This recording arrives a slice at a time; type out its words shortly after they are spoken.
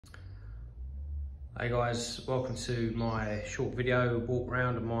Hey guys, welcome to my short video walk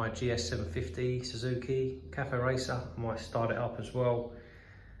around of my GS750 Suzuki Cafe Racer. I might start it up as well.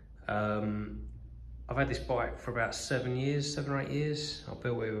 I've had this bike for about 7 or 8 years. I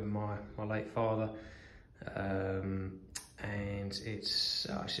built it with my late father, and it's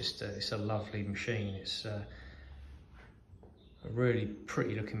a lovely machine. It's a really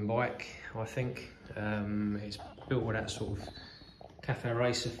pretty looking bike, I think. It's built with that sort of Cafe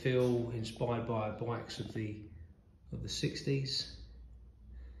Racer feel, inspired by bikes of the 60s.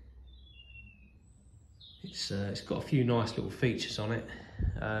 It's got a few nice little features on it.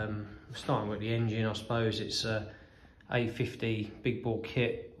 Starting with the engine, I suppose it's a 850 big bore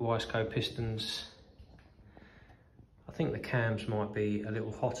kit, Wiseco pistons. I think the cams might be a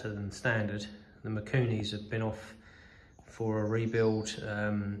little hotter than standard. The Makunis have been off for a rebuild.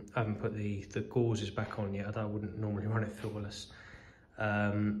 I haven't put the gauzes back on yet. I wouldn't normally run it filterless.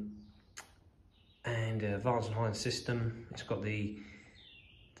 And Vance and Hines system. It's got the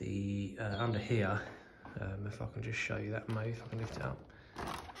under here, if I can just show you that, maybe if I can lift it up.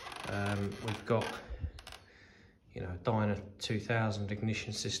 We've got, you know, Dyna 2000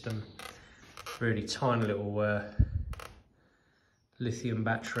 ignition system, really tiny little lithium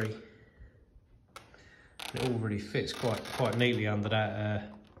battery. It all really fits quite neatly under that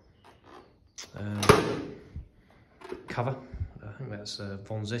cover. I think that's a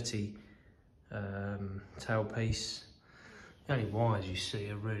Vonzetti tailpiece. The only wires you see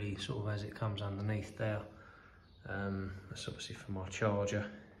are really sort of as it comes underneath there. That's obviously for my charger.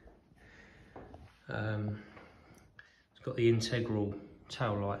 It's got the integral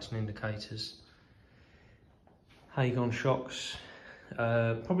tail lights and indicators. Hagon shocks.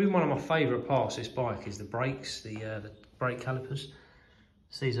 Probably one of my favourite parts of this bike is the brakes, the brake calipers.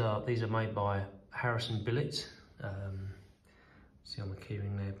 So these are made by Harrison Billet. See on the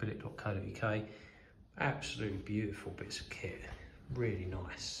keyring there, billet.co.uk. Absolutely beautiful bits of kit, really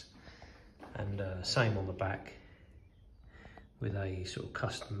nice. And same on the back with a sort of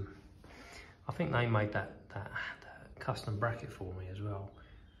custom. I think they made that custom bracket for me as well,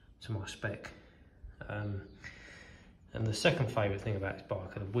 to my spec. And the second favourite thing about this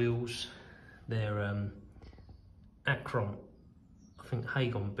bike are the wheels. They're Acron, I think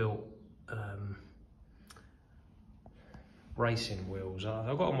Hagon built racing wheels.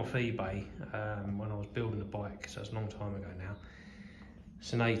 I got them off eBay when I was building the bike, so it's a long time ago now.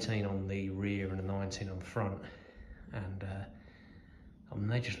 It's an 18 on the rear and a 19 on the front, and I mean,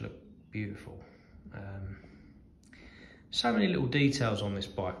 they just look beautiful. So many little details on this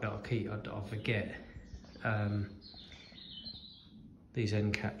bike that I forget. These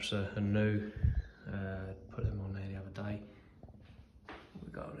end caps are new. Put them on there the other day.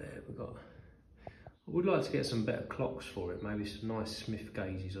 We got there. I would like to get some better clocks for it. Maybe some nice Smith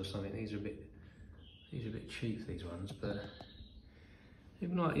gauges or something. These are a bit cheap, these ones. But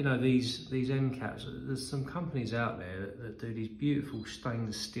even like, you know, these end caps. There's some companies out there that do these beautiful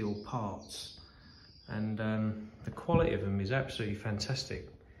stainless steel parts, and the quality of them is absolutely fantastic.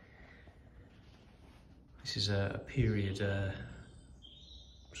 This is a period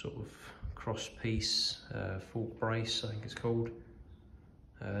sort of cross piece fork brace, I think it's called.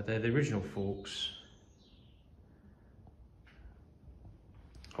 They're the original forks.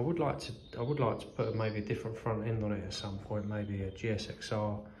 I would like to put maybe a different front end on it at some point, maybe a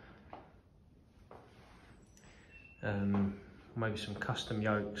GSXR. Maybe some custom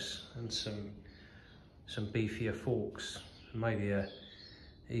yokes and some beefier forks. Maybe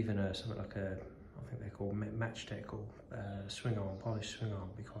even something like I think they're called Matchtech or swing arm, polished swing arm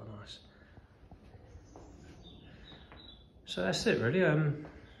would be quite nice. So that's it really.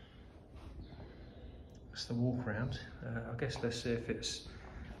 That's the walk around. I guess let's see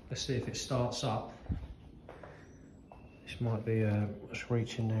if it starts up. This might be let's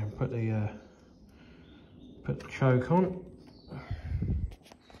reach in there and put the choke on.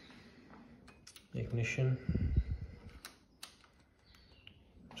 Ignition.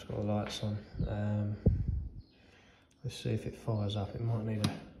 It's got the lights on. Let's see if it fires up. It might need a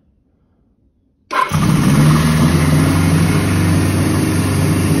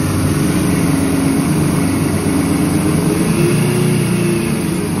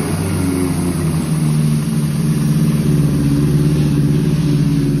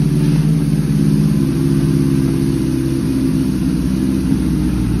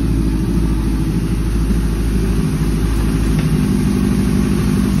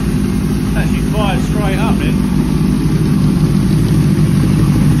straight up it.